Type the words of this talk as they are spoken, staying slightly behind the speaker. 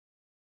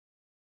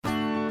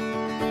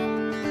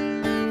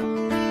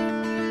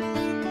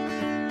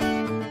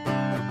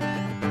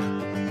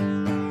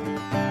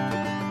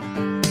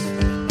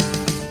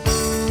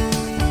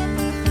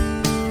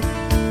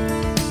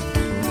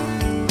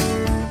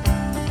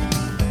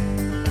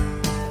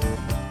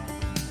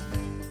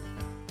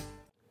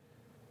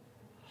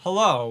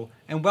Hello,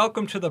 and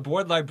welcome to the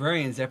Board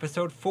Librarians,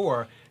 Episode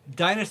 4,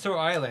 Dinosaur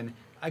Island,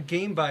 a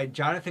game by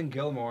Jonathan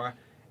Gilmore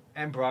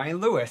and Brian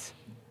Lewis.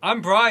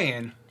 I'm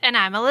Brian. And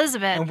I'm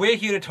Elizabeth. And we're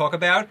here to talk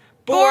about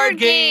board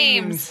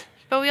games!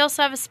 But we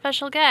also have a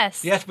special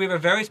guest. Yes, we have a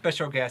very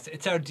special guest.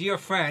 It's our dear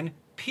friend,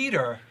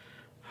 Peter.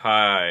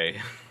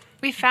 Hi.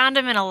 We found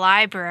him in a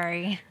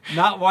library.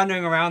 Not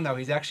wandering around, though.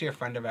 He's actually a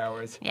friend of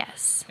ours.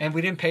 Yes. And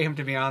we didn't pay him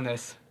to be on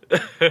this.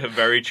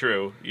 Very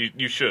true.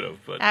 You should have,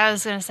 but I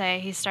was going to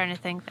say, he's starting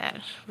to think that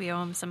we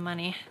owe him some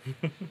money.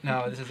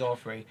 No, this is all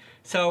free.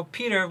 So,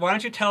 Peter, why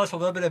don't you tell us a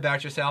little bit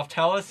about yourself?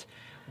 Tell us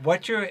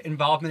what your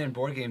involvement in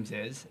board games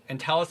is, and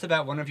tell us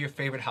about one of your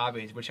favorite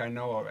hobbies, which I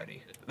know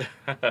already.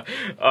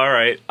 all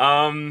right.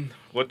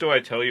 What do I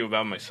tell you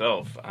about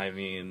myself? I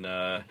mean,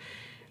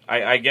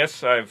 I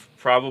guess I've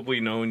probably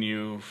known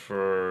you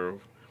for,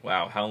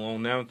 wow, how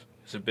long now?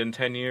 Has it been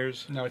 10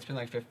 years? No, it's been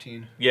like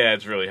 15. Yeah,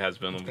 it really has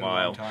been It's a been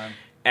while. a long time.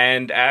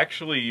 And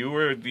actually, you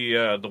were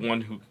the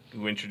one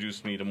who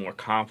introduced me to more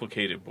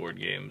complicated board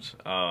games.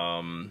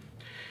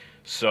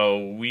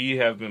 So we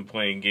have been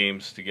playing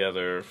games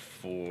together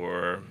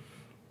for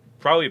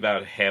probably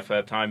about half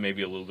that time,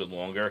 maybe a little bit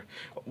longer.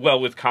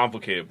 Well, with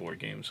complicated board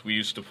games. We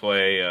used to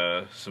play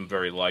some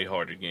very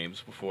lighthearted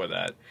games before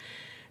that.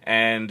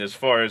 And as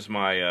far as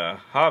my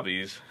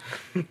hobbies,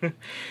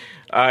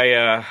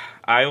 I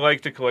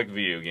like to collect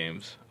video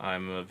games.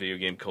 I'm a video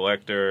game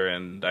collector,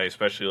 and I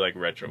especially like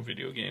retro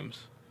video games.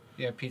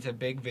 Yeah, Pete's a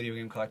big video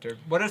game collector.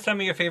 What are some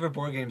of your favorite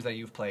board games that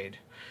you've played?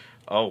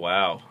 Oh,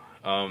 wow.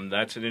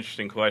 That's an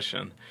interesting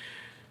question.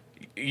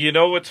 You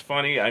know what's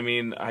funny? I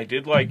mean, I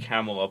did like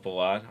Camel Up a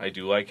lot. I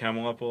do like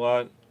Camel Up a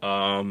lot.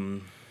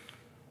 Trying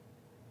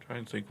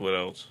to think what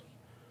else.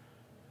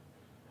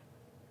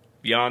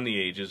 Beyond the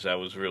Ages, that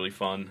was really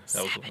fun.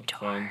 That was a lot of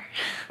fun.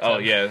 Oh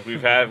yeah, we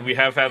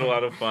have had a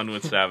lot of fun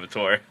with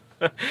Saboteur.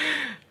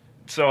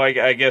 So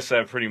I guess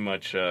that pretty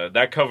much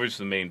that covers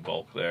the main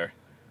bulk there.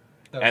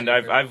 And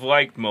I've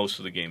liked most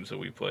of the games that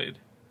we played,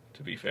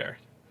 to be fair.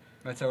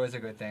 That's always a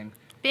good thing.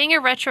 Being a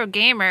retro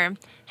gamer,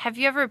 have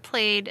you ever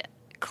played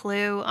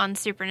Clue on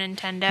Super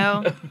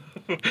Nintendo?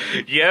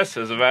 Yes,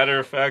 as a matter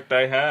of fact,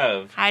 I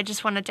have. I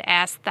just wanted to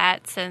ask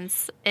that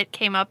since it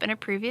came up in a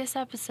previous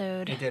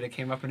episode. It did. It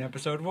came up in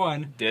episode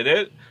 1. Did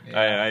it?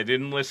 Yeah. I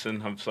didn't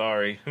listen. I'm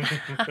sorry. You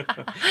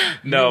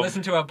No. didn't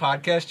listen to our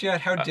podcast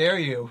yet? How dare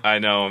you? I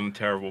know, I'm a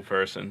terrible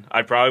person.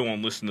 I probably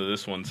won't listen to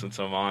this one since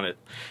I'm on it.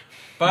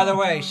 By the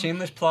way,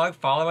 shameless plug,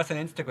 follow us on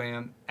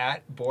Instagram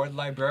at Board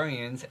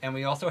Librarians, and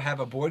we also have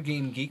a Board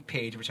Game Geek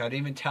page, which I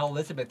didn't even tell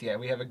Elizabeth yet.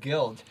 We have a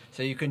guild,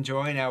 so you can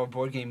join our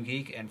Board Game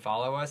Geek and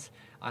follow us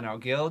on our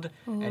guild,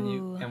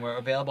 and we're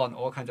available on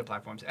all kinds of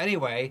platforms.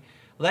 Anyway,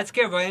 let's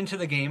get right into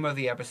the game of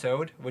the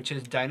episode, which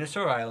is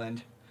Dinosaur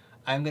Island.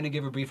 I'm going to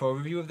give a brief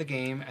overview of the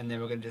game, and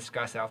then we're going to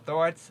discuss our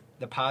thoughts,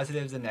 the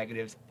positives, the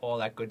negatives, all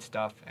that good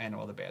stuff, and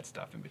all the bad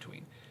stuff in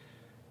between.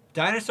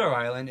 Dinosaur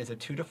Island is a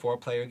 2 to 4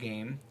 player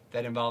game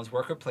that involves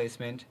worker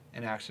placement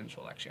and action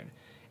selection.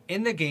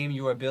 In the game,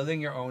 you are building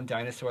your own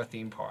dinosaur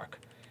theme park.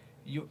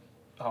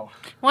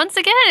 Once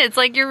again, it's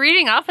like you're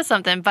reading off of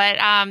something, but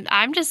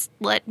I'm just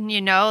letting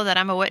you know that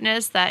I'm a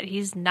witness that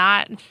he's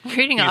not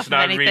reading off of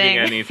anything. Reading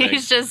anything.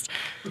 He's just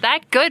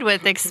that good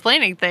with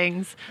explaining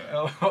things.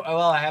 Well,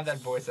 I have that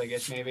voice, I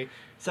guess, maybe.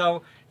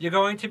 So, you're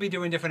going to be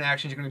doing different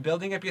actions. You're going to be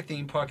building up your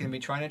theme park. You're going to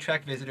be trying to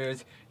attract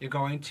visitors. You're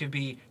going to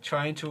be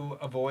trying to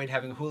avoid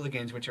having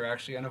hooligans, which are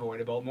actually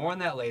unavoidable. More on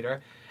that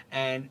later.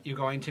 And you're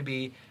going to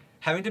be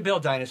having to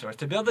build dinosaurs.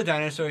 To build the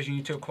dinosaurs, you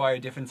need to acquire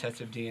different sets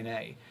of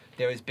DNA.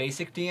 There is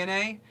basic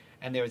DNA,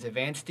 and there is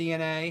advanced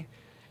DNA,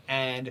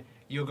 and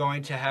you're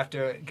going to have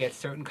to get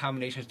certain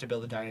combinations to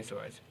build the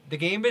dinosaurs. The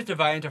game is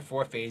divided into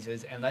 4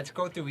 phases, and let's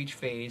go through each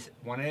phase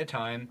one at a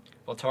time.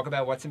 We'll talk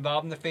about what's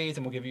involved in the phase,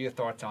 and we'll give you your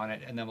thoughts on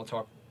it, and then we'll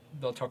talk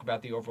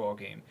about the overall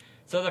game.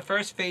 So the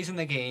first phase in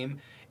the game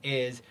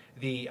is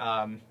the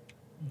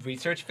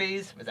research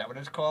phase. Is that what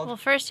it's called? Well,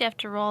 first you have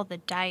to roll the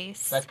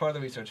dice. That's part of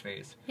the research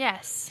phase.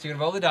 Yes. So you're going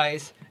to roll the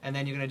dice, and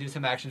then you're going to do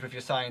some actions with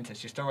your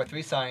scientists. You start with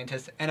 3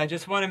 scientists, and I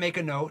just want to make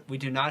a note. We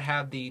do not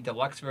have the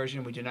deluxe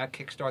version. We do not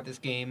kickstart this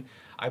game.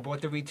 I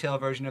bought the retail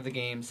version of the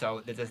game,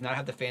 so it does not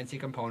have the fancy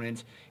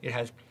components. It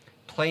has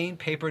plain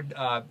papered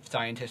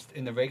scientists.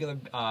 In the regular,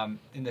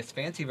 in this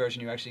fancy version,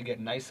 you actually get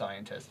nice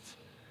scientists.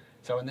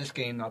 So in this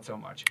game, not so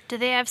much. Do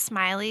they have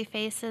smiley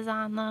faces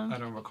on them? I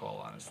don't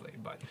recall, honestly.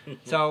 But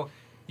so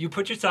you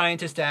put your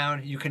scientists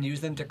down. You can use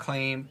them to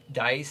claim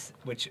dice,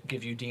 which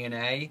give you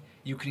DNA.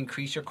 You can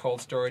increase your cold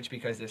storage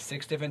because there's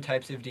 6 different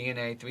types of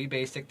DNA, 3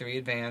 basic, 3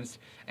 advanced,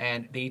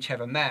 and they each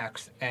have a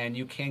max. And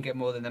you can't get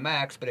more than the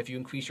max, but if you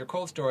increase your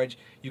cold storage,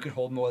 you can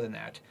hold more than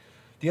that.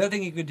 The other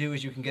thing you could do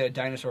is you can get a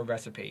dinosaur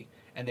recipe.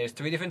 And there's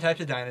 3 different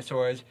types of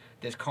dinosaurs.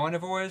 There's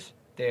carnivores,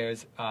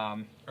 there's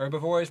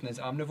herbivores, and there's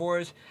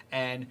omnivores.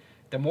 And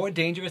the more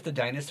dangerous the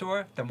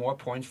dinosaur, the more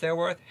points they're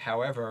worth.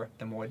 However,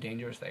 the more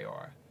dangerous they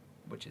are,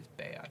 which is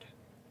bad.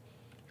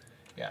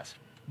 Yes.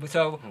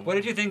 So, what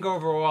did you think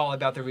overall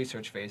about the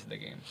research phase of the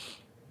game?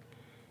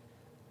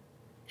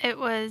 It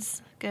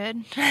was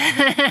good.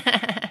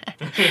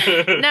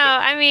 No,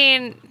 I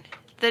mean,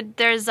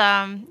 there's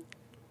it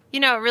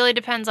really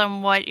depends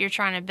on what you're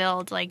trying to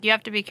build. Like, you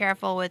have to be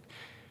careful with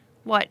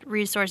what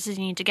resources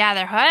you need to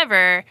gather.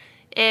 However,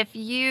 if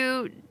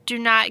you do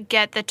not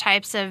get the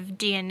types of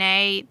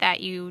DNA that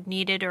you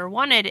needed or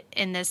wanted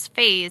in this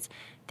phase,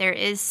 there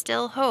is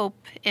still hope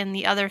in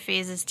the other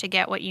phases to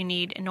get what you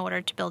need in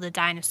order to build a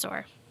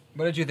dinosaur.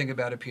 What did you think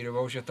about it, Peter?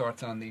 What was your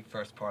thoughts on the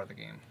first part of the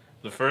game?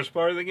 The first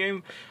part of the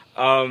game?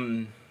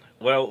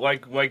 Well,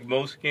 like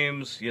most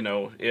games,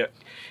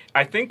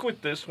 I think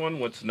with this one,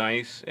 what's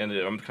nice, and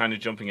I'm kind of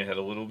jumping ahead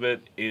a little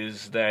bit,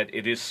 is that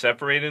it is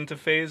separated into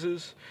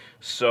phases,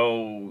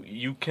 so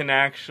you can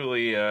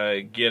actually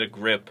get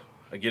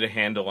a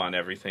handle on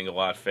everything a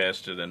lot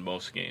faster than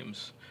most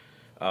games.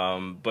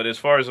 But as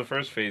far as the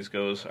first phase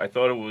goes, I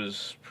thought it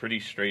was pretty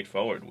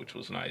straightforward, which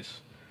was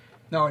nice.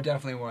 No, it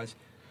definitely was.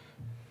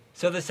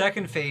 So the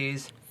second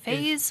phase...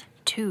 Phase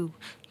 2.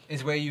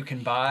 ...is where you can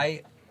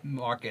buy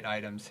market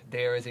items.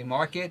 There is a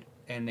market,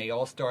 and they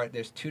all start...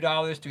 There's $2,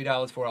 $3,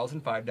 $4,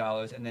 and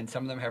 $5, and then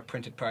some of them have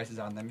printed prices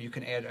on them. You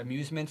can add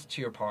amusements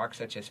to your park,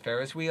 such as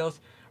Ferris wheels,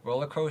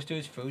 roller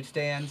coasters, food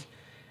stands,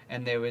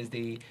 and there was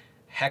the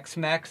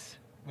Hex-Mex,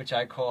 which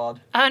I called...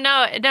 Oh,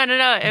 no.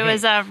 It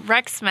was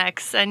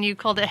Rex-Mex, and you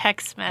called it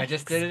Hex-Mex. I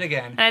just did it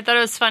again. And I thought it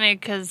was funny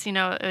because,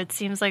 it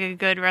seems like a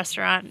good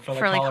restaurant for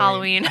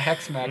Halloween. A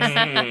Hex-Mex.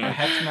 A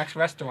Hex-Mex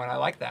restaurant. I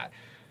like that.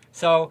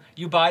 So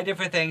you buy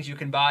different things. You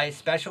can buy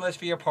specialists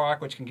for your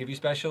park, which can give you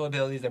special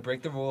abilities that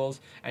break the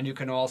rules. And you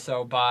can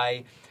also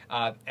buy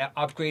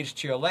upgrades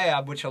to your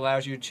lab, which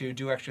allows you to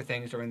do extra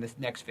things during this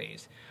next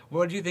phase.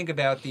 What do you think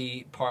about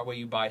the part where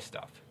you buy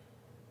stuff?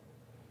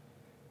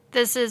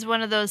 This is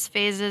one of those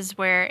phases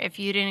where if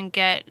you didn't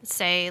get,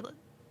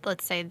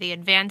 let's say the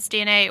advanced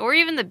DNA or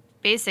even the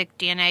basic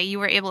DNA, you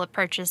were able to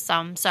purchase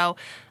some. So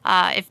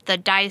if the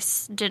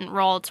dice didn't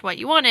roll to what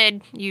you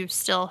wanted, you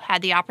still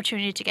had the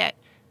opportunity to get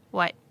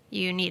what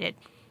you needed.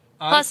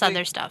 Plus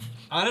other stuff.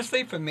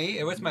 Honestly, for me,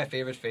 it was my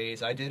favorite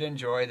phase. I did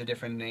enjoy the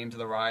different names of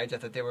the rides. I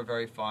thought they were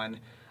very fun.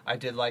 I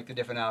did like the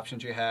different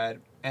options you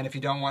had. And if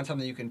you don't want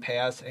something, you can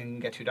pass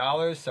and get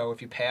 $2. So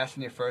if you pass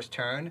in your first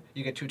turn,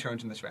 you get 2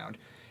 turns in this round.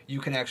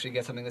 You can actually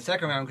get something the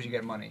second round because you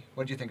get money.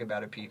 What do you think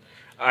about it, Pete?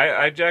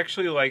 I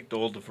actually liked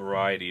all the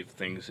variety of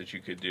things that you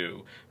could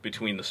do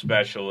between the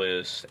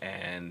specialists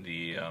and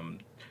the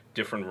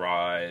different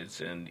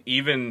rides, and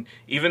even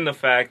the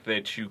fact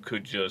that you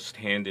could just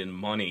hand in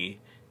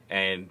money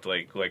and,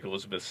 like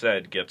Elizabeth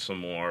said, get some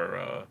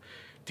more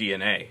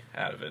DNA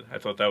out of it. I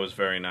thought that was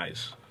very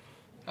nice.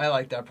 I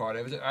liked that part.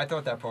 I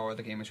thought that part of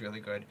the game was really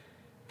good.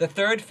 The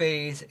third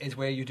phase is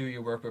where you do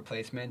your worker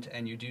placement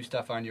and you do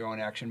stuff on your own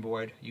action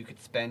board. You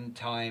could spend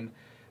time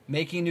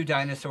making new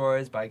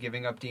dinosaurs by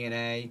giving up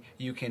DNA.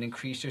 You can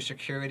increase your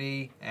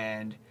security,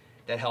 and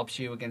that helps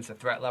you against the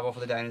threat level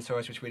for the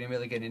dinosaurs, which we didn't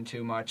really get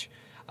into much.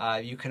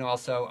 You can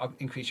also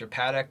increase your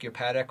paddock. Your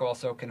paddock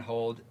also can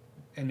hold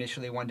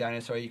initially 1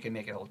 dinosaur. You can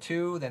make it hold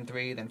 2, then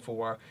 3, then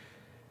 4.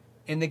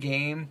 In the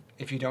game,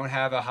 if you don't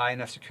have a high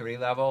enough security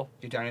level,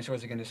 your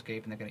dinosaurs are going to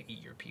escape and they're going to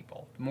eat your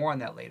people. More on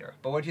that later.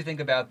 But what do you think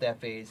about that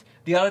phase?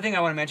 The other thing I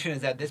want to mention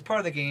is that this part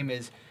of the game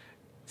is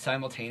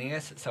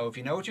simultaneous. So if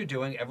you know what you're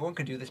doing, everyone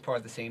can do this part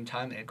at the same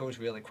time, and it goes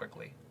really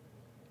quickly.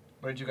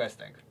 What did you guys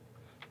think?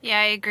 Yeah,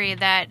 I agree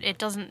that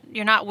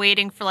you're not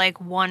waiting for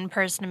like one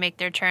person to make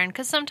their turn,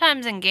 because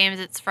sometimes in games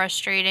it's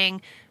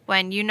frustrating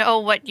when you know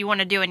what you want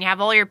to do and you have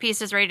all your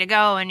pieces ready to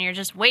go and you're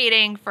just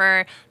waiting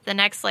for the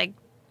next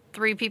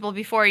 3 people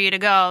before you to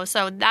go.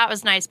 So that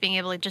was nice, being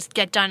able to just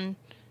get done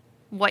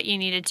what you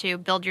needed to,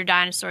 build your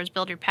dinosaurs,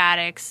 build your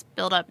paddocks,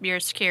 build up your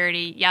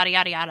security, yada,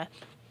 yada, yada.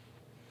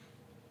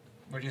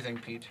 What do you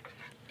think, Pete?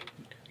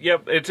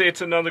 Yep,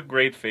 it's another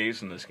great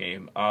phase in this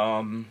game.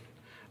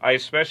 I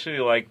especially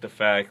like the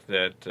fact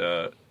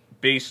that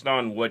based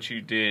on what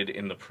you did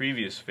in the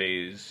previous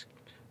phase,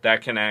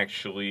 that can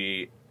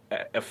actually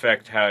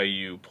affect how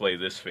you play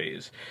this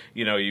phase.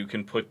 You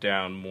can put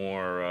down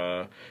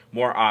more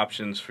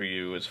options for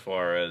you as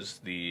far as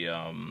the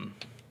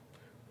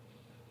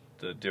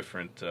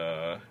different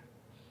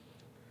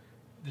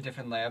the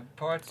different lab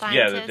parts?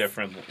 Scientists. Yeah, the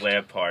different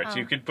lab parts. Oh.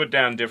 You could put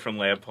down different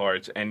lab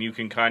parts, and you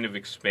can kind of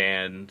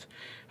expand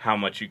how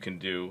much you can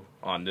do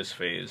on this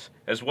phase,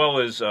 as well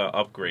as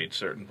upgrade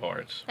certain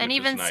parts. And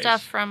even nice.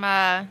 stuff from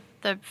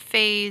the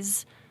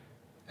phase...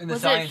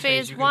 Was it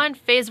phase 1?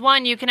 Phase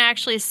 1, you can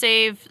actually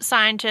save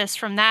scientists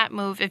from that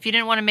move. If you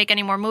didn't want to make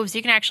any more moves,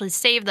 you can actually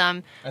save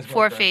them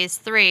for phase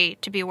 3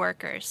 to be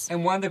workers.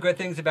 And one of the good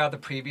things about the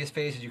previous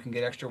phase is you can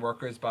get extra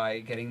workers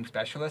by getting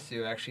specialists.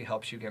 It actually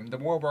helps you get them. The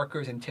more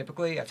workers, and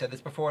typically, I've said this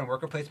before, in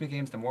worker placement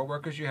games, the more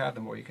workers you have, the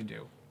more you can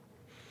do.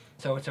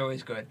 So it's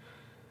always good.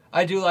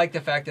 I do like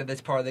the fact that this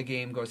part of the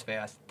game goes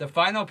fast. The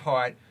final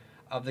part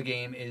of the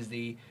game is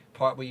the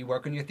part where you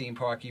work on your theme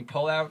park. You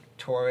pull out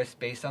tourists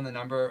based on the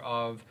number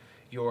of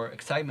your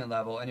excitement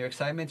level, and your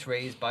excitement's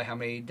raised by how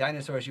many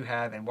dinosaurs you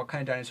have and what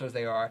kind of dinosaurs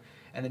they are,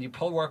 and then you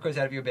pull workers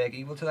out of your bag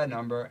equal to that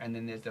number, and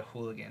then there's the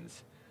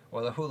hooligans,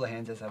 or the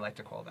hoolahans as I like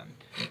to call them.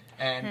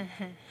 And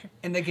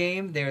in the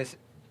game, there's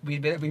we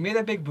made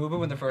a big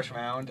boo-boo in the first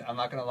round. I'm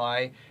not going to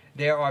lie.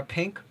 There are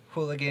pink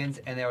hooligans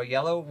and there are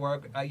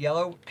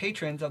yellow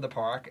patrons of the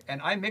park,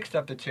 and I mixed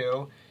up the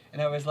two.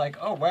 And I was like,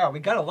 oh, wow,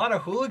 we got a lot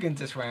of hooligans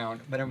this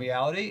round. But in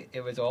reality,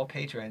 it was all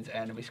patrons,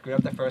 and we screwed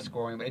up the first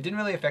scoring. But it didn't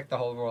really affect the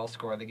whole overall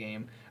score of the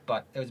game,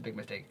 but it was a big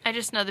mistake. I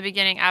just know the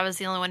beginning, I was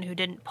the only one who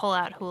didn't pull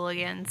out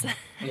hooligans.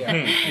 Yeah.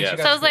 Yeah.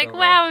 So I was like,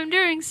 wow, I'm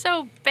doing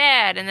so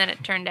bad. And then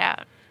it turned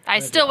out.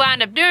 I still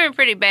wound up doing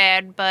pretty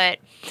bad, but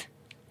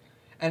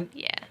and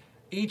yeah.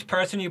 Each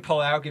person you pull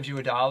out gives you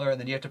 $1, and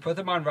then you have to put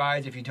them on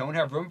rides. If you don't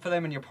have room for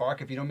them in your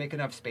park, if you don't make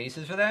enough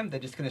spaces for them,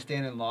 they're just going to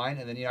stand in line,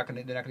 and then they're not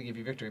going to give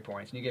you victory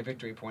points, and you get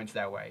victory points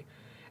that way.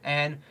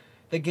 And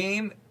the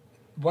game,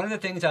 one of the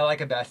things I like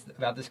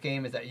about this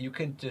game is that you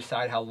can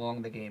decide how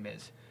long the game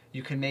is.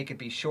 You can make it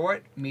be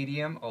short,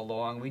 medium, or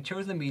long. We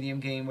chose the medium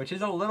game, which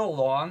is a little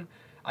long.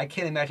 I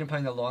can't imagine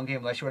playing the long game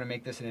unless you want to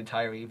make this an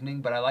entire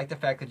evening, but I like the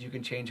fact that you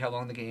can change how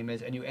long the game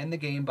is, and you end the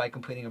game by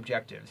completing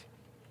objectives.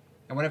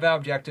 And one of our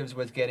objectives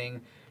was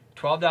getting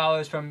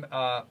 $12 from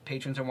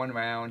patrons in one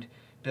round,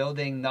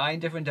 building 9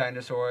 different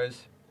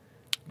dinosaurs.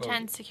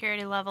 10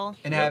 security level.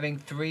 And having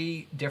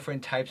 3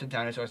 different types of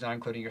dinosaurs, not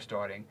including your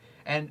starting.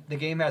 And the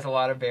game has a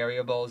lot of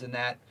variables in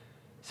that.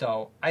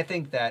 So I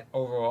think that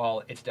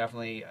overall it's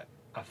definitely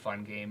a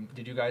fun game.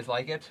 Did you guys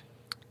like it?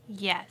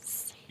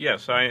 Yes.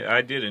 Yes,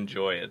 I did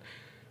enjoy it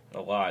a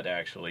lot,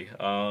 actually.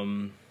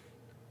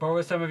 What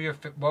were some of your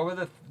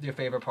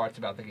favorite parts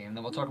about the game?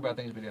 Then we'll talk about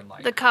things we didn't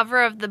like. The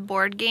cover of the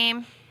board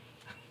game.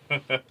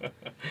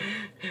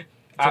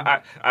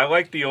 I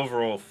like the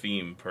overall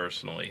theme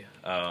personally.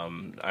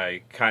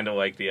 I kind of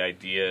like the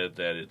idea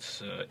that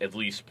it's at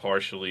least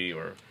partially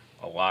or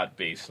a lot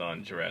based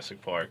on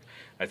Jurassic Park.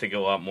 I think a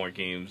lot more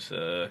games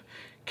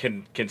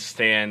can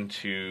stand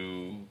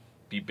to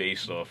be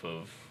based off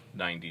of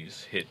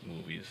 90s hit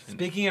movies.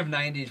 Speaking of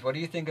 90s, what do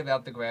you think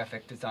about the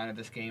graphic design of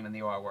this game and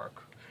the artwork?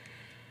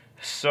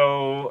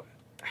 So,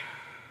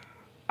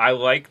 I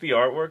like the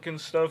artwork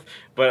and stuff,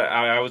 but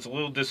I was a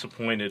little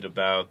disappointed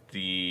about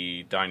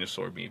the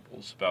dinosaur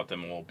meeples, about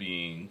them all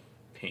being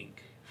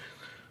pink.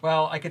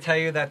 Well, I could tell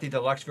you that the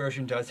deluxe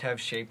version does have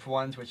shaped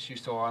ones, which you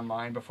saw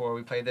online before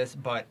we played this,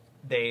 but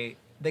the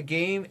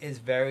game is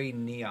very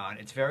neon.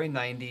 It's very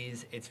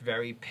 90s. It's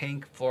very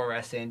pink,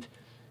 fluorescent.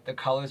 The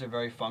colors are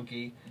very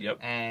funky. Yep.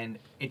 And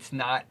it's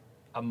not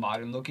a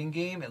modern-looking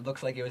game. It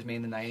looks like it was made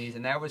in the 90s,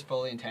 and that was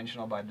fully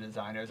intentional by the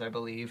designers, I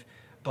believe.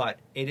 But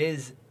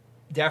it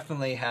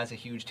definitely has a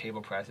huge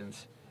table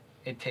presence.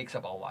 It takes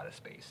up a lot of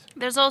space.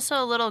 There's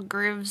also little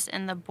grooves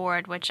in the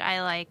board, which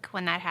I like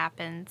when that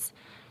happens.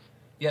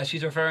 Yeah,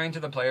 she's referring to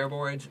the player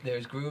boards.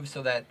 There's grooves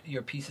so that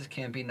your pieces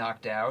can't be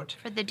knocked out.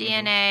 For the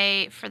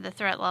DNA, for the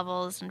threat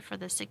levels, and for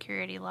the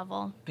security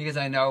level. Because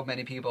I know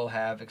many people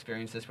have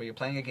experienced this where you're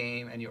playing a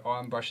game and your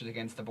arm brushes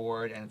against the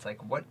board and it's like,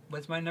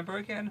 what's my number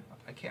again?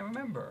 I can't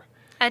remember.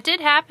 It did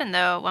happen,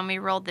 though, when we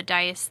rolled the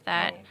dice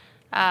that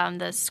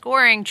the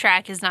scoring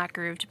track is not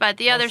grooved. But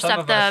the other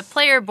stuff, the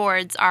player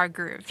boards are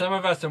grooved. Some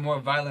of us are more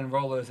violent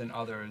rollers than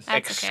others.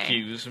 That's okay.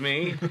 Excuse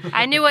me?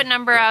 I knew what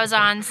number I was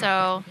on,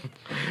 so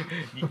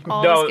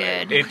all was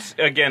good. It's,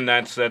 again,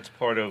 that's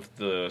part of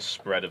the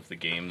spread of the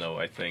game, though,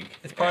 I think.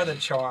 It's part of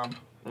the charm.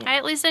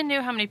 At least I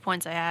knew how many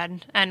points I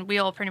had, and we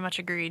all pretty much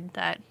agreed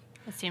that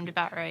it seemed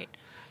about right.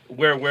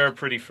 We're a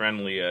pretty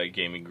friendly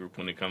gaming group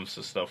when it comes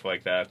to stuff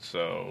like that,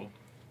 so...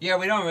 Yeah,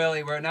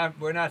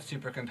 we're not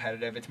super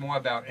competitive. It's more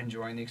about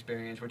enjoying the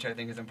experience, which I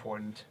think is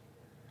important.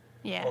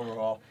 Yeah.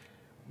 Overall.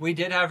 We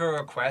did have a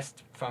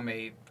request from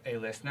a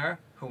listener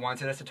who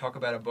wanted us to talk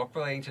about a book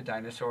relating to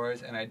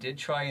dinosaurs, and I did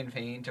try in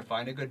vain to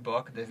find a good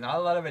book. There's not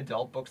a lot of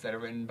adult books that are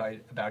written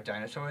about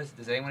dinosaurs.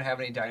 Does anyone have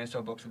any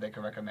dinosaur books that they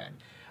can recommend?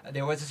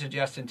 There was a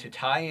suggestion to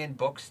tie in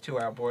books to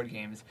our board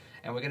games,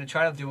 and we're going to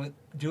try to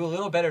do a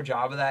little better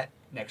job of that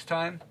next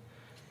time.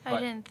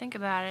 I didn't think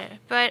about it.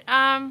 But,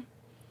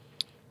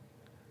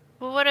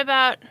 well, what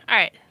about... All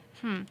right.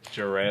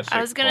 Jurassic I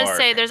was going to Park.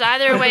 say, there's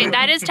either a way...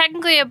 That is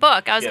technically a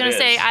book. I was going to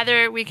say is.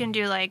 either we can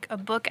do, like, a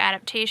book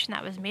adaptation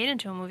that was made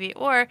into a movie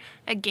or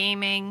a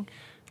gaming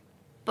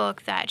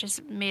book that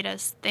just made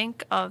us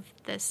think of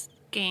this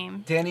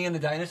game. Danny and the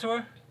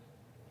Dinosaur?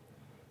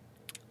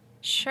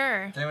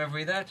 Sure. Did anyone ever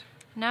read that?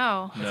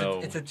 No. No.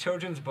 It's a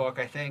children's book,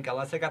 I think,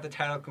 unless I got the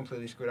title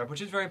completely screwed up,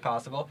 which is very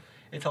possible.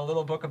 It's a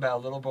little book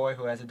about a little boy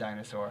who has a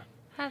dinosaur.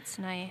 That's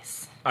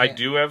nice. I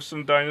do have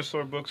some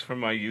dinosaur books from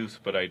my youth,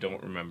 but I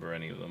don't remember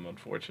any of them,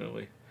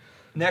 unfortunately.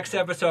 Next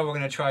episode, we're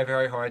going to try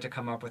very hard to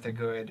come up with a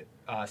good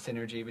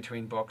synergy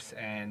between books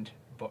and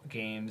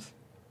games.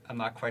 I'm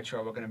not quite sure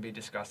what we're going to be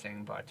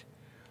discussing, but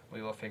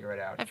we will figure it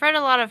out. I've read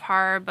a lot of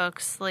horror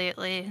books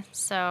lately,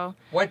 so...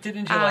 What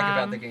didn't you like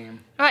about the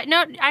game?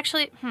 No,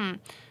 actually, No,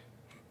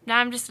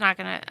 I'm just not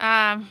going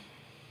to...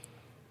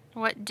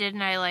 What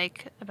didn't I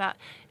like about...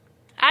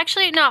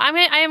 Actually, no, I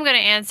am going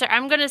to answer.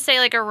 I'm going to say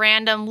like a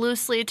random,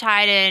 loosely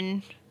tied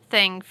in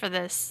thing for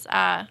this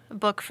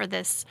book for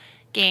this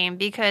game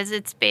because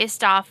it's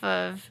based off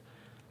of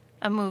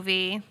a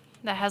movie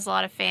that has a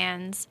lot of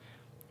fans,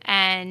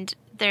 and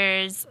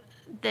there's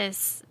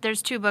there's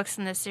 2 books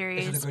in this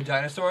series. Is it The Good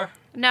Dinosaur?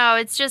 No,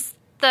 it's just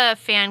the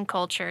fan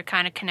culture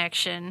kind of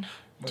connection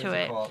to What is it.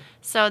 it called?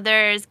 So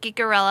there's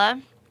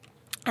Geekerella,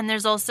 and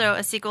there's also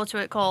a sequel to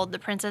it called The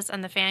Princess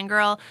and the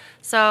Fangirl.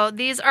 So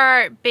these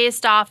are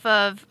based off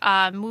of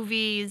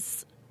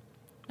movies.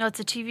 No, it's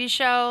a TV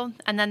show,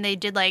 and then they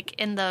did, like,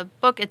 in the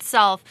book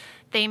itself,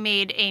 they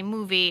made a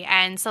movie,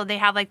 and so they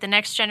have, like, the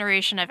next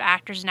generation of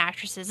actors and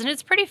actresses, and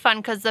it's pretty fun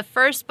because the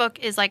first book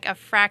is, like, a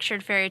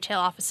fractured fairy tale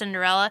off of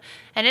Cinderella,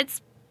 and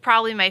it's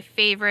probably my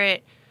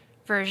favorite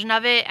version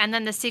of it, and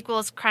then the sequel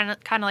is kind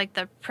of like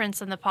The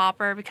Prince and the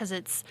Pauper because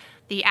it's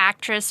the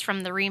actress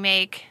from the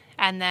remake,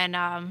 and then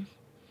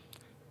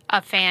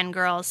a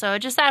fangirl, so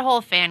just that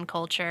whole fan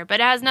culture, but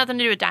it has nothing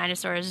to do with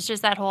dinosaurs, it's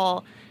just that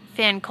whole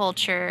fan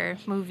culture,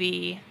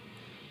 movie,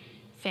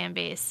 fan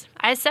base.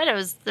 I said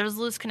there was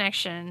loose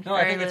connection. No,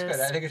 I think it's good.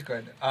 I think it's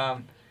good.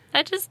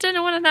 I just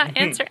didn't want to not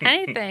answer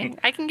anything.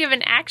 I can give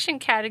an action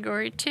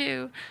category,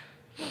 too.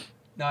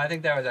 No, I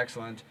think that was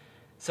excellent.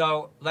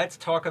 So, let's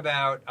talk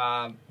about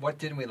what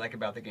didn't we like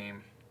about the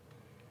game?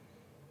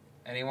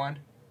 Anyone?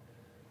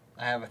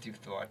 I have a few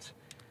thoughts.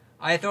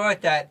 I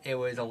thought that it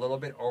was a little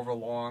bit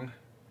overlong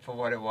for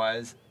what it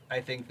was. I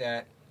think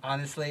that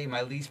honestly,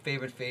 my least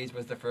favorite phase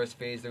was the first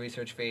phase, the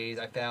research phase.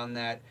 I found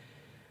that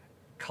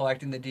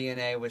collecting the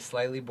DNA was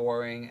slightly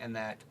boring and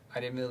that I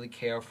didn't really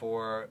care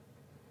for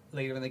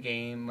later in the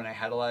game when I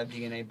had a lot of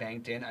DNA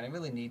banked in. I didn't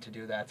really need to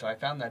do that, so I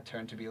found that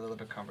turned to be a little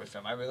bit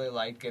cumbersome. I really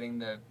liked getting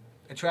the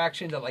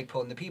attractions, I liked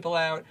pulling the people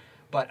out,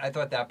 but I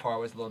thought that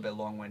part was a little bit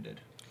long-winded.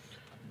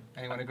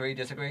 Anyone agree,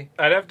 disagree?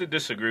 I'd have to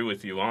disagree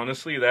with you.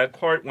 Honestly, that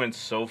part went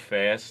so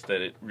fast that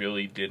it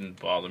really didn't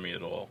bother me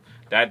at all.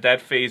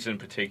 That phase in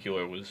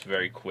particular was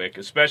very quick,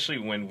 especially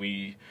when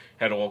we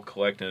had all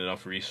collected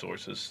enough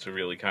resources to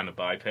really kind of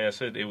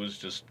bypass it. It was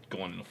just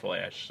going in a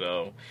flash.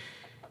 So,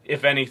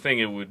 if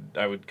anything,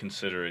 I would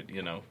consider it,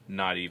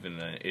 not even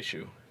an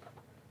issue.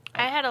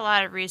 I had a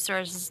lot of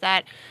resources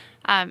that,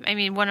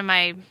 one of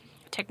my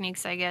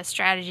techniques, I guess,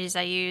 strategies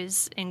I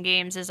use in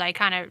games is I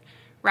kind of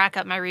rack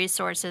up my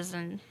resources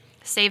and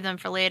save them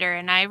for later.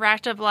 And I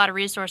racked up a lot of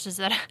resources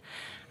that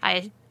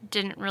I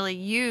didn't really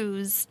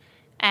use,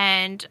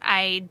 and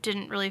I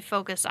didn't really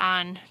focus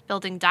on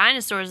building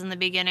dinosaurs in the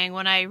beginning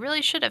when I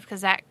really should have,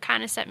 because that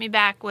kind of set me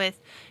back with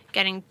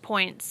getting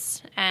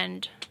points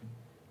and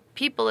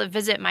people that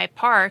visit my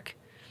park.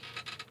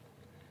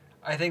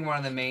 I think one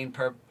of the main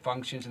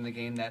functions in the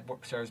game that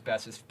serves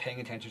best is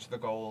paying attention to the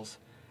goals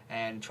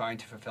and trying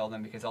to fulfill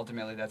them, because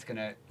ultimately that's going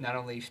to not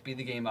only speed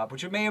the game up,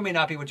 which may or may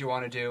not be what you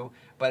want to do,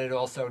 but it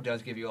also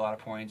does give you a lot of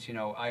points.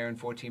 I earned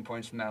 14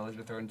 points from that.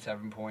 Elizabeth earned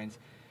 7 points.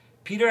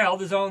 Peter held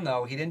his own,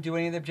 though. He didn't do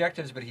any of the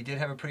objectives, but he did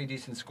have a pretty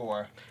decent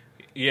score.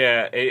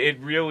 Yeah, it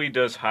really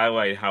does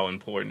highlight how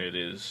important it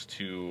is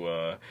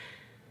to...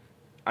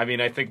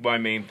 I think my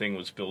main thing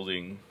was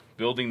building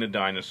the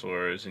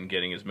dinosaurs and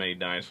getting as many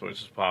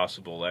dinosaurs as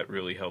possible. That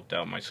really helped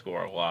out my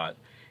score a lot.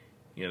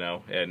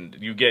 And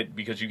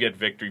because you get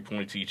victory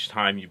points each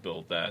time you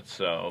build that.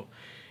 So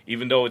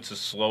even though it's a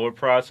slower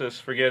process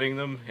for getting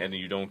them and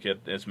you don't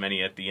get as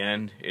many at the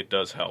end, it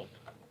does help.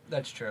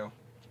 That's true.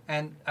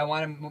 And I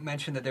want to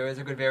mention that there is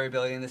a good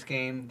variability in this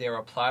game. There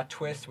are plot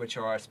twists, which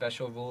are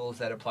special rules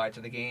that apply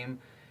to the game.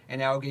 In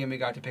our game, we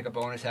got to pick a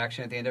bonus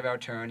action at the end of our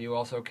turn. You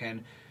also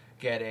can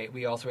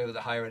we also were able to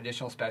hire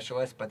additional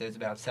specialists, but there's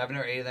about 7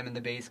 or 8 of them in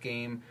the base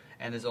game,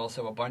 and there's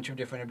also a bunch of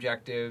different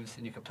objectives,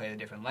 and you can play the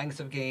different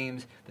lengths of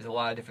games. There's a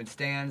lot of different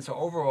stands, so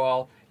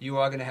overall, you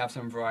are going to have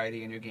some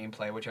variety in your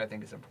gameplay, which I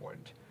think is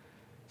important.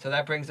 So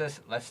that brings us,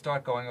 let's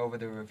start going over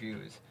the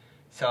reviews.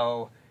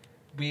 So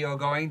we are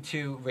going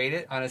to rate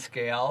it on a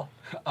scale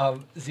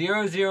of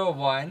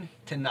 001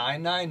 to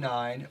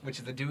 999, which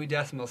is the Dewey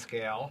Decimal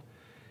Scale.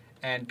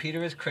 And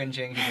Peter is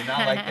cringing. He did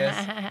not like this.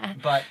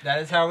 But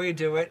that is how we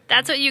do it.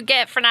 That's what you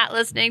get for not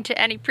listening to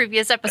any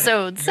previous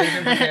episodes. You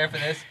didn't prepare for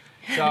this.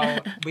 So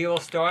we will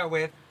start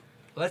with,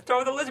 let's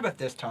start with Elizabeth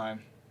this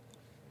time.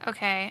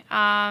 Okay.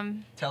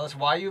 Tell us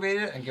why you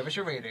rated it and give us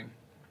your rating.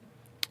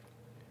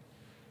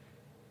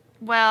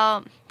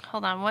 Well,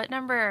 hold on. What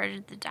number are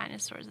the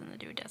dinosaurs in the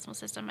Dewey Decimal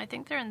System? I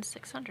think they're in the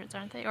 600s,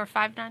 aren't they? Or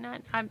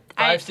 599?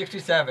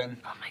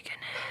 567. Oh, my goodness.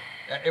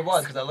 It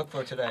was, because I looked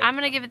for it today. I'm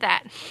going to give it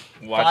that.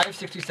 What?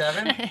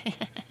 567?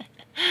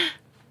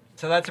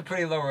 So that's a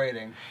pretty low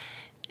rating.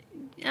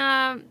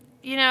 Yeah.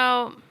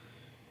 So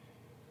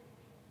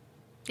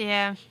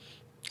I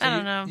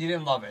don't know. You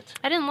didn't love it.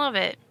 I didn't love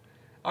it.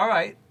 All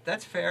right.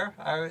 That's fair.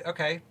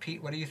 Okay.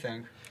 Pete, what do you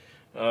think?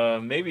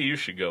 Maybe you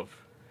should go.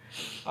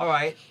 All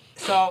right.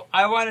 So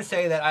I want to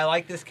say that I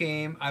like this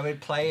game. I would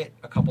play it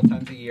a couple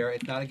times a year.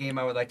 It's not a game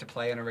I would like to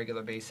play on a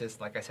regular basis,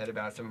 like I said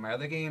about some of my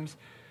other games.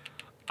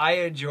 I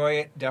enjoy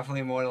it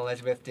definitely more than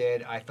Elizabeth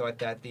did. I thought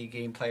that the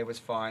gameplay was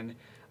fun.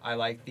 I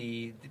like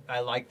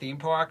theme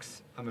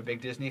parks. I'm a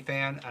big Disney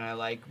fan, and I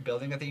like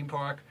building a theme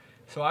park.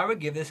 So I would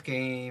give this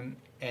game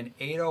an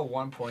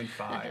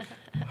 801.5.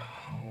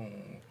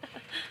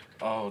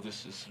 Oh,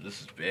 this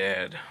is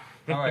bad.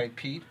 All right,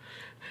 Pete.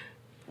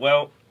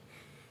 Well,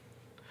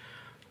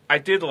 I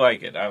did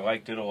like it. I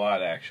liked it a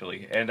lot,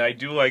 actually. And I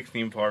do like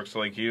theme parks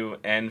like you.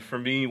 And for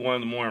me, one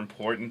of the more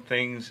important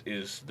things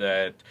is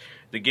that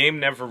the game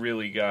never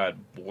really got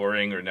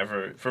boring, or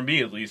never, for me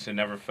at least, it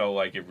never felt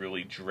like it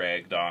really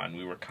dragged on.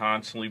 We were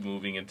constantly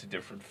moving into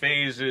different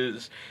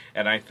phases,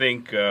 and I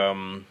think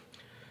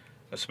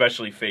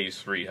especially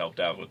Phase 3 helped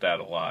out with that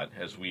a lot,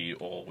 as we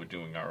all were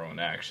doing our own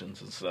actions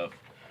and stuff.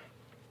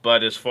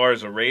 But as far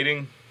as a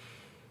rating,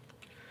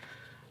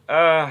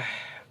 I'll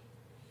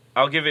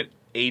give it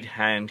 8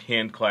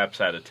 hand claps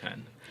out of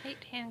 10.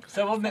 8 hand claps.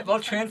 So we'll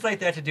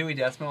translate that to Dewey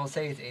Decimal. We'll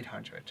say it's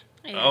 800.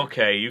 Yeah.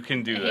 Okay, you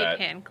can do that. 8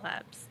 hand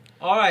claps.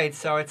 All right,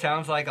 so it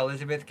sounds like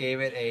Elizabeth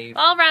gave it a...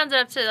 I'll round it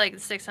up to like the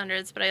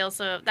 600s, but I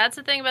also... That's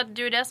the thing about the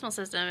Dewey Decimal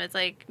System. It's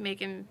like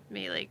making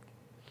me like...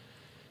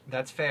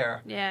 That's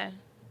fair. Yeah.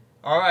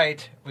 All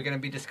right, we're going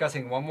to be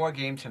discussing one more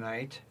game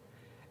tonight,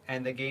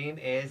 and the game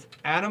is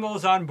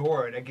Animals on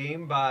Board, a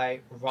game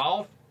by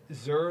Rolf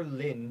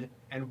Zerlind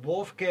and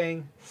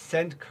Wolfgang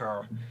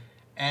Sendker.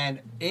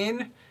 And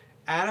in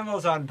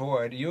Animals on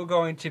Board, you're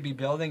going to be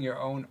building your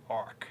own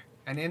ark.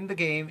 And in the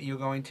game, you're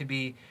going to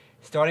be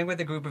starting with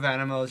a group of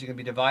animals. You're going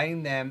to be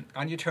dividing them.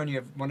 On your turn, you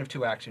have one of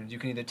two actions. You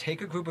can either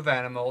take a group of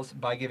animals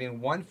by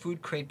giving 1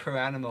 food crate per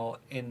animal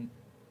in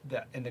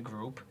the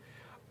group,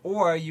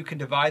 or you can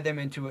divide them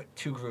into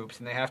 2 groups,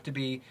 and they have to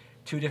be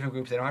 2 different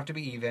groups. They don't have to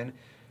be even.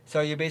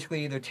 So you're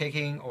basically either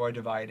taking or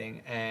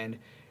dividing, and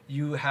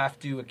you have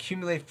to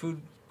accumulate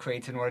food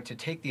crates in order to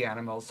take the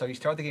animals. So you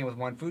start the game with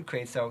 1 food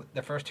crate, so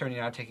the first turn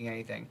you're not taking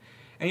anything.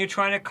 And you're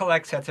trying to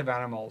collect sets of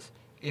animals.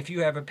 If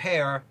you have a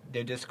pair,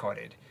 they're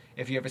discarded.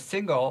 If you have a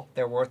single,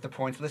 they're worth the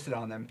points listed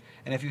on them.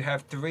 And if you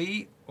have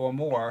 3 or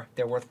more,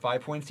 they're worth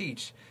 5 points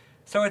each.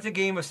 So it's a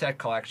game of set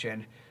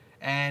collection.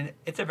 And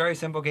it's a very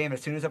simple game.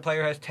 As soon as a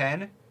player has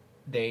 10,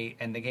 they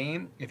end the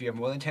game. If you have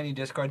more than 10, you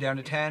discard down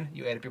to 10.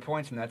 You add up your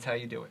points, and that's how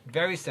you do it.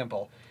 Very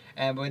simple.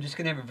 And we're just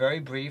going to have a very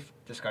brief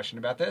discussion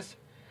about this.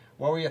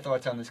 What were your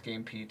thoughts on this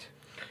game, Pete?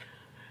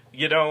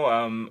 You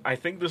know, I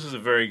think this is a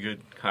very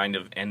good kind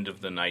of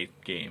end-of-the-night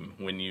game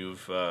when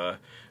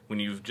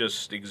you've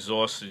just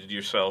exhausted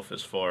yourself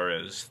as far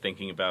as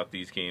thinking about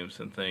these games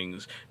and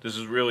things. This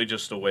is really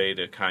just a way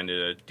to kind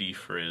of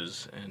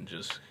defrizz and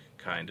just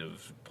kind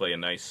of play a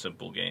nice,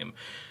 simple game.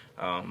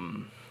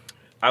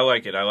 I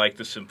like it. I like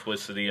the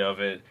simplicity of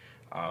it.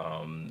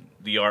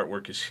 The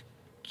artwork is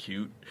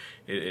cute.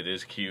 It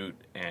is cute,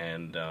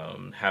 and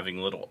having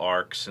little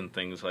arcs and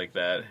things like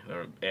that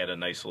add a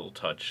nice little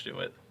touch to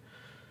it.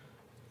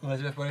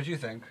 Elizabeth, what did you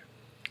think?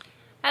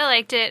 I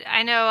liked it.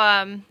 I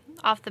know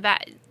off the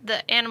bat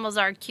the animals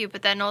are cute,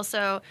 but then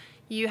also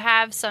you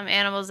have some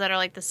animals that are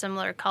like the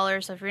similar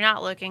color, so if you're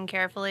not looking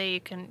carefully,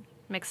 you can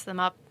mix them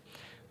up,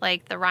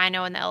 like the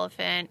rhino and the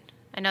elephant.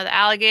 I know the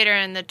alligator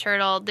and the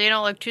turtle, they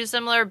don't look too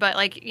similar, but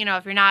like, you know,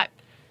 if you're not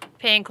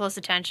paying close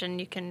attention,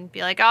 you can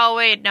be like, oh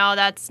wait, no,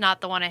 that's not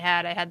the one I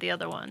had the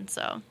other one.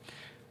 So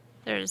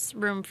there's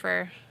room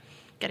for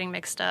getting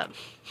mixed up.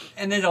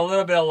 And there's a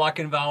little bit of luck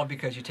involved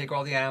because you take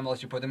all the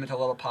animals, you put them into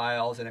little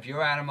piles, and if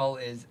your animal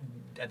is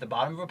at the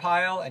bottom of a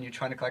pile and you're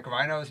trying to collect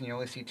rhinos and you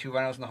only see 2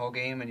 rhinos in the whole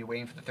game and you're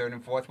waiting for the 3rd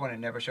and 4th one and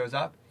it never shows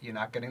up, you're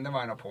not getting the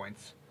rhino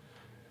points.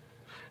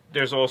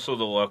 There's also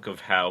the luck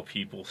of how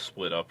people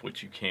split up,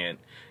 which you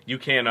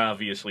can't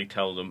obviously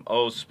tell them,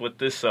 oh, split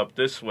this up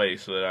this way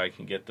so that I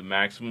can get the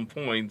maximum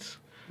points.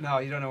 No,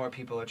 you don't know what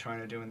people are trying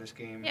to do in this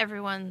game.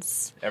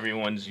 Everyone's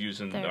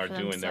using there or for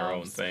doing their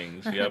own themselves.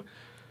 things. Yep.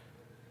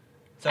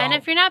 So, and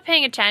if you're not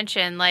paying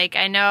attention, like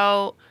I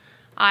know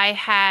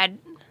I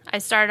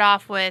started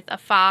off with a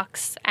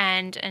fox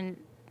and an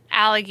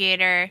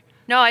alligator.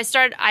 No,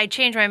 I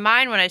changed my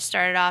mind when I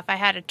started off. I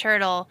had a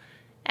turtle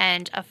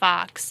and a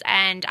fox,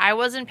 and I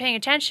wasn't paying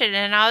attention,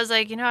 and I was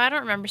like, you know, I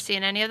don't remember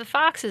seeing any of the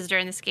foxes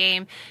during this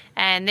game,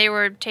 and they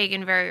were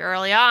taken very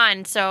early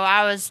on, so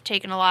I was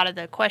taking a lot of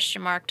the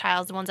question mark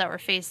tiles, the ones that were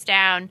face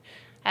down,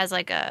 as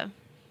like a,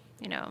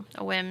 you know,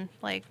 a whim,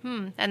 like,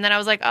 and then I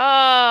was like,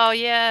 oh,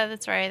 yeah,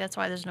 that's right, that's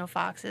why there's no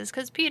foxes,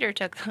 because Peter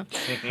took them.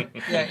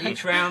 yeah,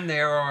 each round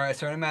there are a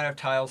certain amount of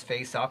tiles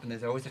face up, and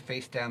there's always a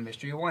face down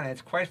mystery one, and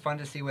it's quite fun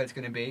to see what it's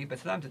going to be, but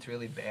sometimes it's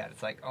really bad.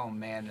 It's like, oh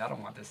man, I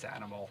don't want this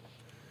animal.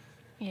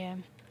 Yeah.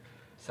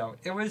 So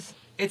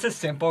it's a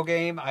simple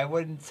game. I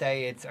wouldn't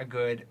say it's a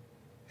good,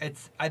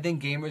 I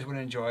think gamers would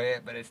enjoy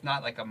it, but it's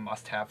not like a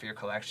must-have for your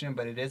collection,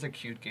 but it is a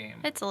cute game.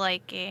 It's a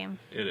light game.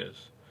 It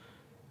is.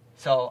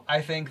 So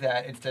I think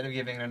that instead of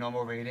giving it a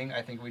normal rating,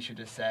 I think we should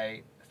just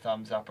say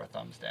thumbs up or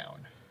thumbs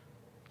down.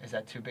 Is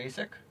that too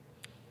basic?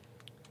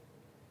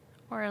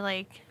 Or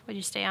like, would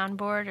you stay on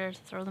board or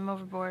throw them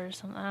overboard or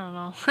something? I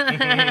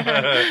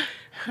don't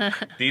know.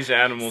 These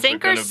animals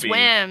Sink are or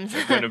swim.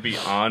 going to be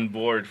on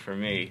board for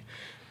me.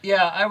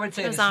 Yeah, I would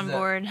say It was on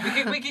board.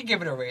 We could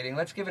give it a rating.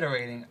 Let's give it a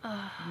rating.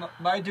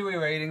 My Dewey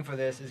rating for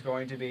this is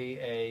going to be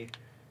a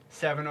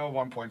 7 or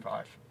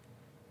 1.5.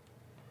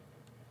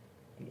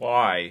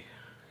 Why?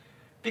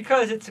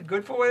 Because it's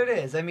good for what it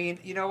is. I mean,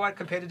 you know what?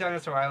 Compared to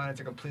Dinosaur Island, it's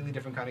a completely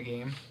different kind of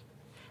game.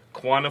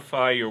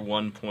 Quantify your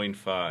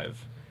 1.5.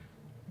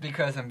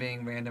 Because I'm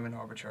being random and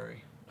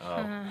arbitrary.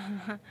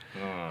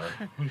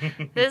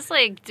 This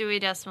like Dewey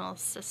Decimal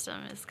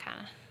System is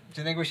kind of.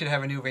 Do you think we should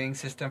have a new rating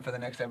system for the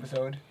next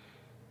episode?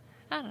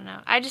 I don't know.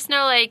 I just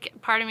know like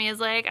part of me is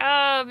like,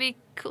 oh, it'd be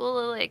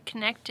cool to like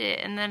connect it,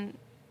 and then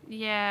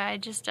yeah, I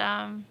just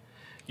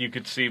You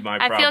could see my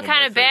I problem feel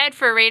kind of with bad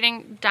for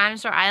rating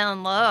Dinosaur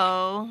Island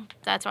low.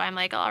 That's why I'm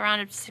like, I'll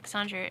round it to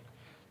 600.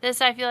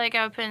 This I feel like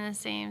I would put in the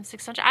same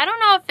 600. I don't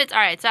know if it's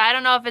alright. So I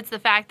don't know if it's the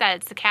fact that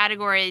it's the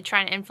category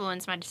trying to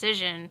influence my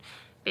decision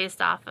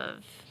based off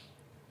of.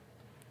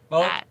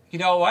 Well, that. you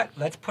know what?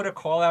 Let's put a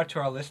call out to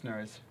our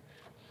listeners.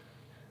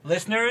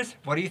 Listeners,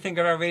 what do you think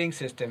of our rating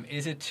system?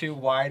 Is it too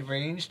wide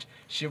ranged?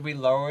 Should we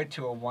lower it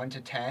to a 1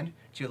 to 10?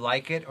 Do you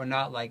like it or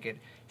not like it?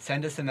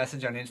 Send us a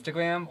message on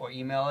Instagram or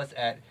email us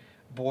at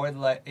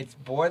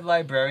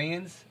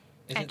boardlibrarians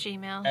At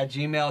Gmail. at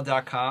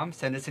gmail.com.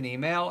 Send us an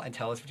email and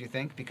tell us what you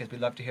think, because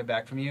we'd love to hear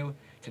back from you,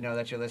 to know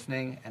that you're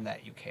listening and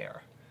that you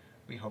care.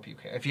 We hope you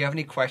care. If you have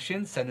any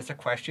questions, send us a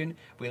question.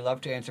 We love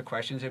to answer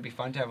questions. It'd be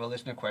fun to have a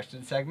listener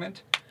question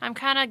segment. I'm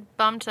kind of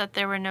bummed that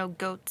there were no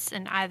goats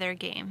in either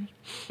game.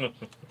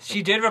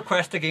 She did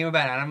request a game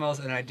about animals,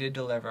 and I did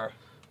deliver.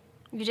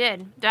 You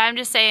did. I'm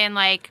just saying,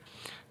 like,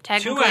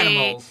 technically. 2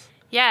 animals.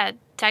 Yeah,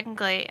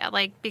 technically.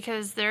 Like,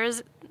 because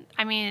there's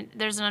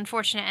an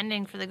unfortunate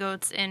ending for the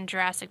goats in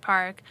Jurassic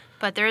Park,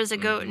 but there is a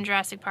goat in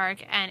Jurassic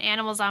Park, and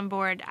animals on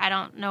board. I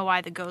don't know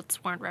why the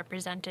goats weren't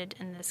represented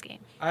in this game.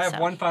 I have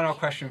one final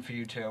question for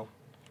you two.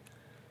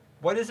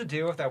 What is the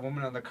deal with that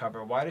woman on the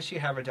cover? Why does she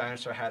have a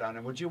dinosaur hat on?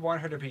 And would you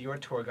want her to be your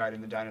tour guide in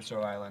the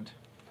Dinosaur Island?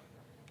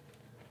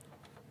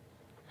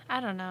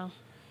 I don't know.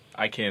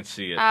 I can't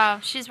see it. Oh,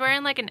 she's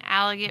wearing like an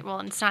alligator.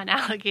 Well, it's not an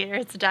alligator.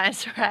 It's a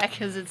dinosaur hat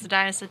because it's a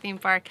dinosaur theme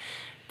park.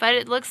 But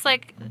it looks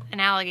like an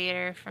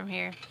alligator from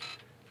here.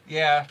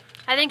 Yeah.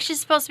 I think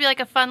she's supposed to be like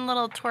a fun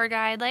little tour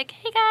guide. Like,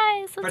 hey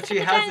guys, let's But look she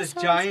at the has this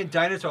dinosaurs. giant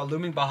dinosaur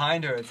looming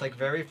behind her. It's like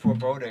very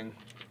foreboding.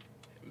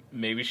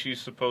 Maybe she's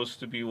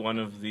supposed to be one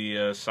of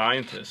the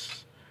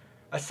scientists.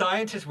 A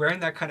scientist wearing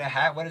that kind of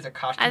hat? What is it,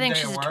 costume I think day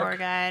she's at a work? tour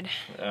guide.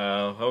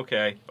 Oh,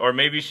 okay. Or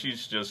maybe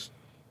she's just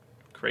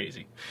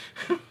crazy.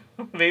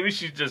 Maybe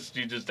she's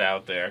just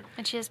out there.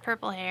 And she has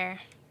purple hair.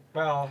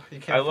 Well, you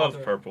can't I love fault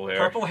her. purple hair.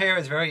 Purple hair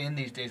is very in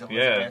these days,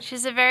 Elizabeth. Yeah.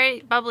 She's a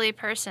very bubbly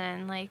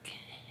person. Like,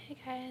 hey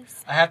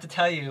guys. I have to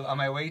tell you, on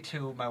my way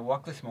to my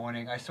walk this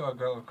morning, I saw a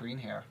girl with green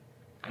hair.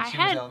 And I she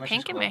was had elementary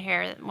pink in school. my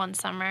hair one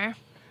summer.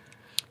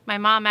 My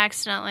mom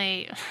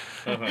accidentally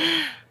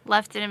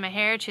left it in my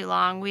hair too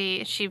long.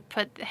 She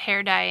put the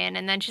hair dye in,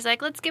 and then she's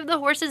like, let's give the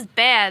horses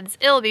baths.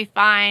 It'll be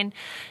fine.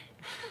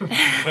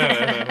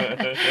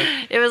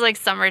 It was like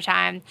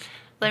summertime.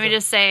 Let me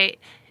just say,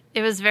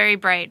 it was very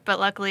bright, but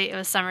luckily it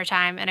was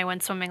summertime, and I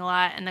went swimming a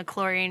lot, and the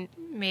chlorine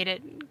made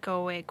it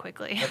go away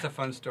quickly. That's a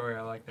fun story.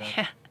 I like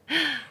that.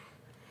 Yeah.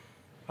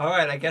 All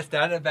right, I guess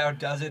that about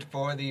does it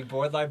for the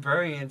Board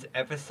Librarians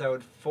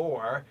episode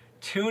 4.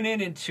 Tune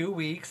in 2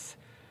 weeks.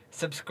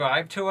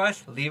 Subscribe to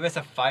us. Leave us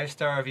a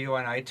 5-star review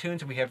on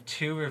iTunes. We have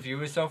 2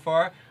 reviewers so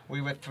far.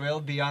 We were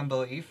thrilled beyond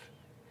belief.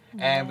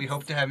 And we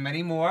hope to have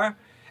many more.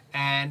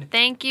 And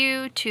Thank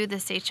you to the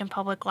Sachem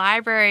Public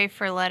Library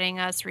for letting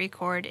us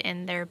record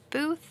in their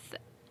booth.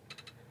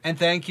 And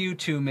thank you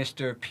to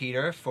Mr.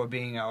 Peter for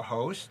being our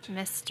host.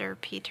 Mr.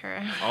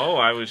 Peter. Oh,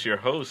 I was your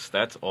host.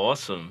 That's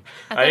awesome.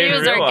 I thought he didn't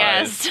was our realize.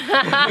 guest.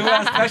 You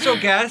are a special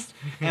guest,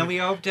 and we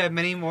hope to have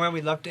many more.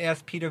 We'd love to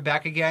ask Peter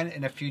back again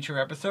in a future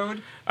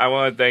episode. I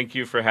want to thank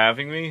you for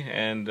having me,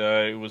 and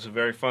it was a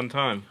very fun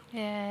time.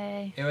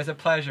 Yay. It was a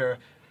pleasure.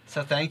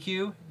 So thank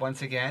you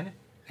once again,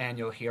 and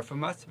you'll hear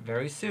from us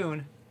very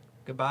soon.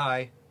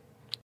 Goodbye.